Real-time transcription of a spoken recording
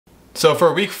So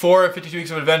for week 4 of 52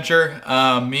 Weeks of Adventure,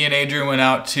 me and Adrian went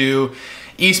out to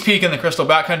East Peak in the Crystal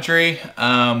Backcountry.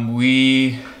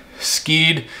 We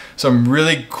skied some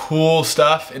really cool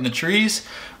stuff in the trees.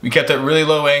 We kept it really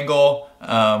low angle.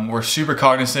 We're super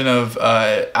cognizant of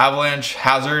avalanche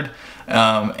hazard,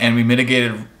 and we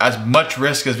mitigated as much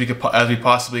risk as we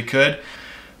possibly could.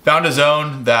 Found a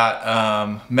zone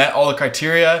that met all the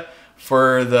criteria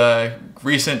for the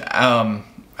recent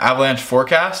avalanche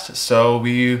forecast, so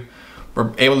we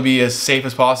were able to be as safe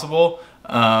as possible.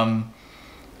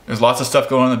 There's lots of stuff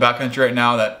going on in the backcountry right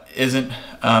now that isn't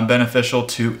beneficial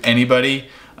to anybody,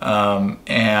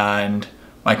 and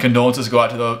my condolences go out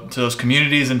to those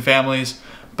communities and families.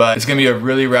 But it's gonna be a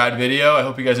really rad video. I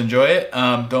hope you guys enjoy it.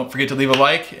 Don't forget to leave a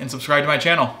like and subscribe to my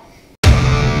channel.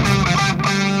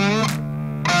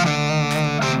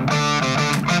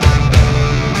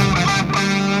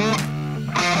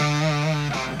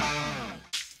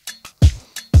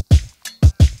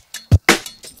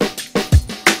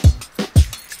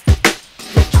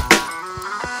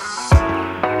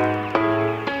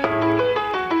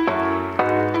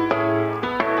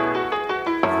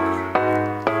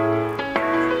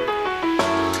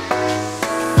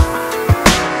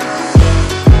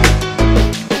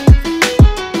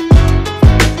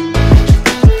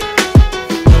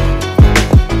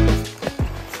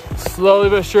 Slowly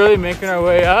but surely making our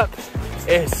way up.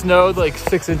 It snowed like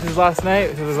 6 inches last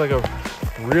night, so there's like a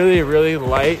really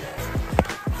light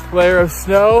layer of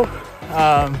snow.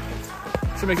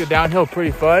 Should make the downhill pretty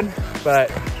fun,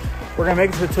 but we're gonna make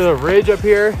it to the ridge up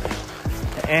here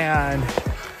and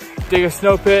dig a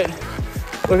snow pit,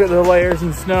 look at the layers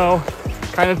in snow,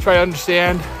 kind of try to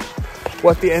understand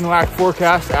what the NWAC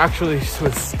forecast actually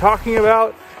was talking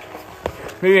about,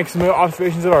 maybe make some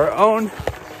observations of our own.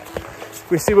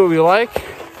 We see what we like,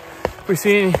 if we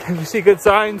see good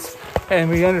signs and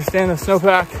we understand the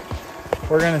snowpack,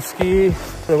 we're gonna ski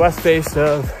to the west face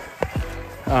of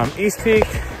East Peak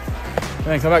and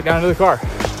then come back down to the car.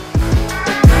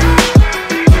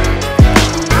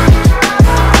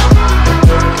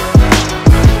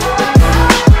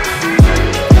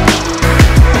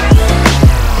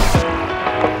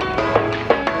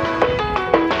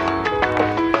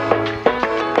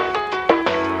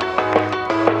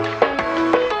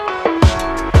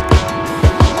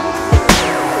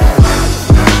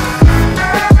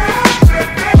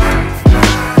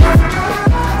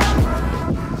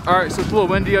 Alright, so it's a little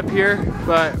windy up here,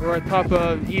 but we're at top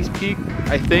of East Peak,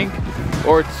 I think,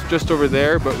 or it's just over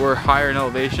there, but we're higher in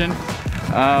elevation.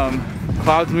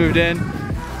 Clouds moved in,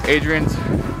 Adrian's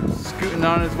scooting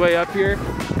on his way up here,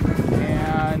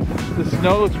 and the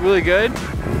snow looks really good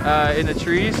in the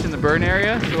trees, in the burn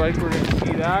area, so like we're going to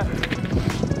see that,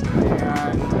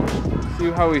 and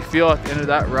see how we feel at the end of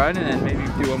that run, and then maybe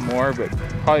do one more, but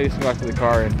probably just go back to the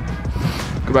car and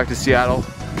go back to Seattle.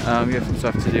 We have some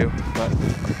stuff to do, but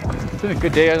it's been a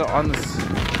good day on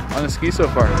the ski so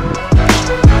far.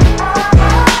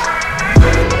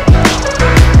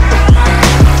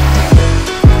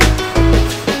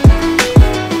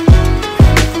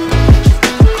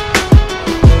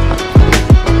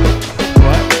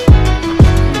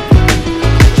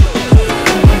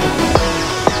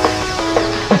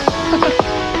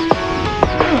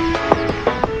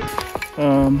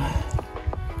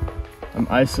 I'm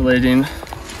isolating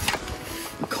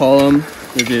a column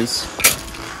that is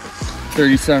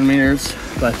 30 centimeters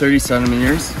by 30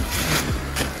 centimeters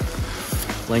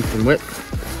length and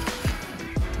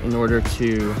width in order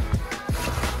to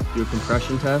do a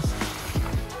compression test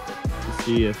to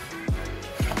see if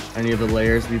any of the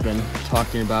layers we've been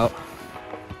talking about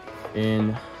in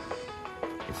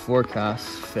the forecast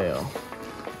fail.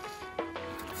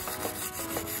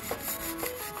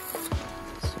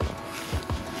 So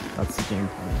that's the game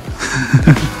plan.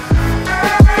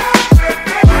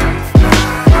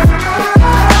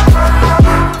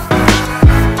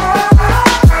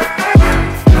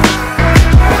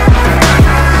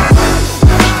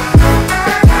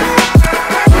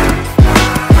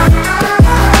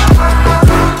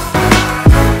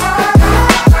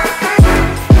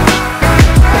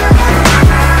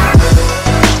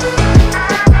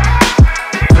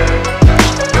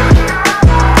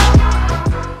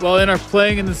 Well, in our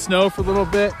playing in the snow for a little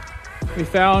bit, we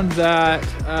found that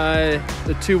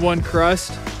the 2-1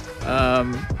 crust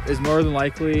is more than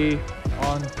likely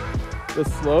on the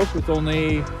slope. It's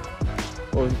only,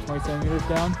 what was it, 20 centimeters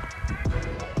down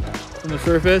from the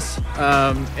surface.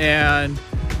 And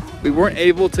we weren't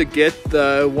able to get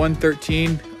the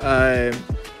 113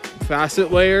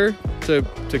 facet layer to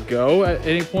go at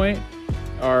any point.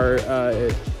 Our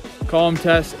column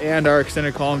test and our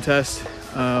extended column test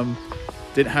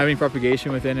didn't have any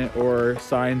propagation within it or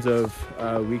signs of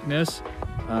weakness.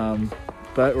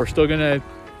 But we're still gonna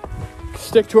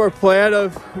stick to our plan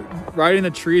of riding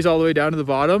the trees all the way down to the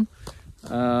bottom.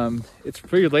 It's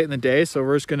pretty late in the day, so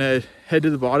we're just gonna head to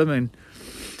the bottom and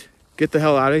get the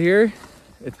hell out of here.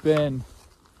 It's been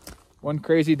one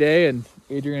crazy day and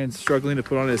Adrian's struggling to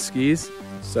put on his skis.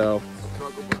 So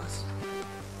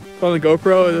put on the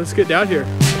GoPro and let's get down here.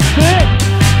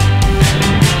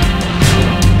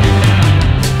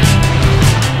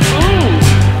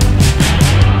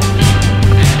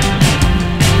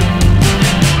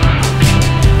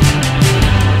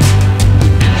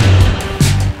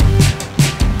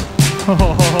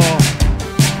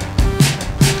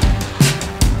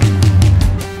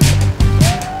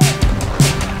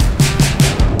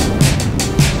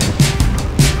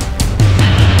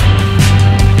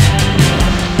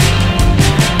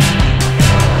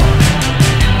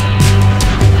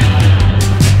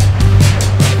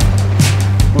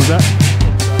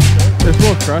 There's a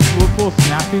little crush, a little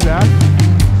snappy back.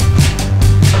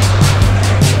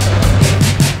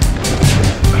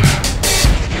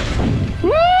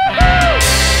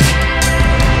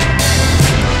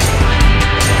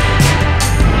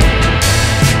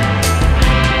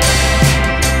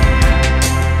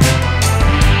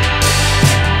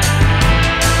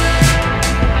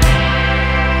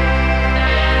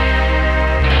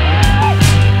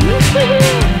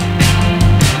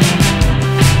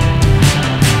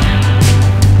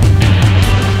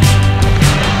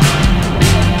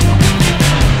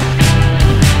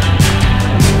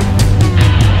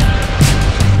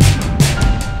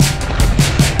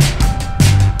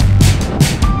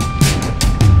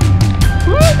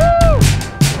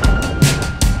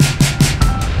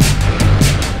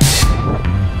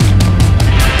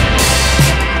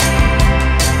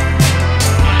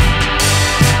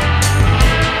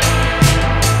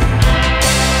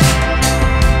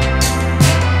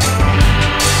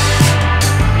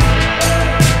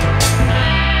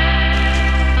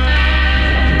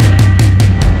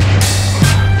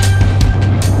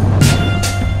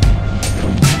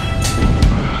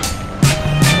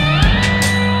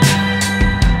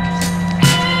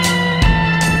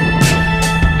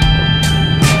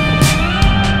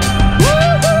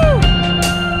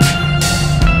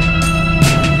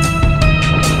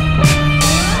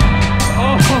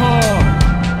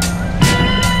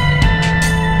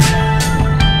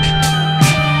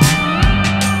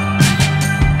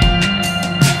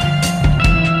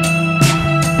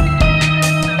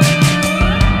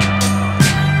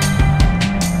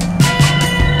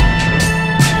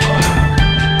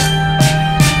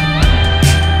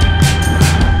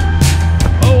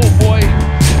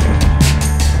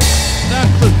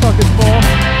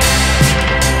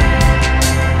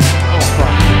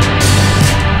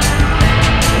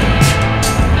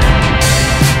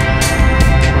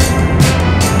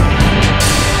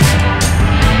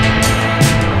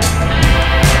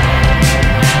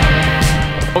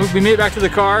 We made it back to the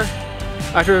car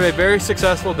after a very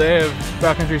successful day of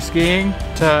backcountry skiing.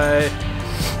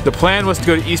 The plan was to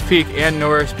go to East Peak and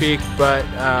Norris Peak, but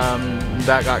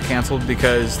that got canceled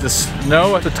because the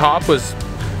snow at the top was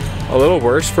a little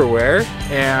worse for wear.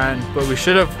 But we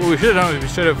should have done is we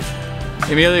should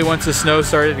have immediately, once the snow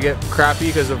started to get crappy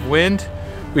because of wind,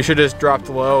 we should have just dropped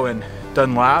low and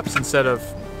done laps instead of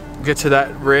get to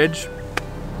that ridge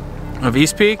of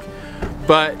East Peak.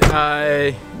 But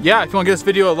yeah, if you want to give this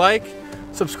video a like,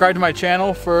 subscribe to my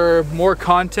channel for more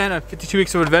content of 52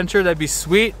 Weeks of Adventure, that'd be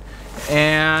sweet.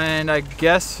 And I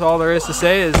guess all there is to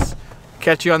say is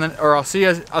catch you on the, or I'll see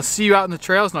you out in the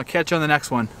trails and I'll catch you on the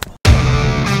next one.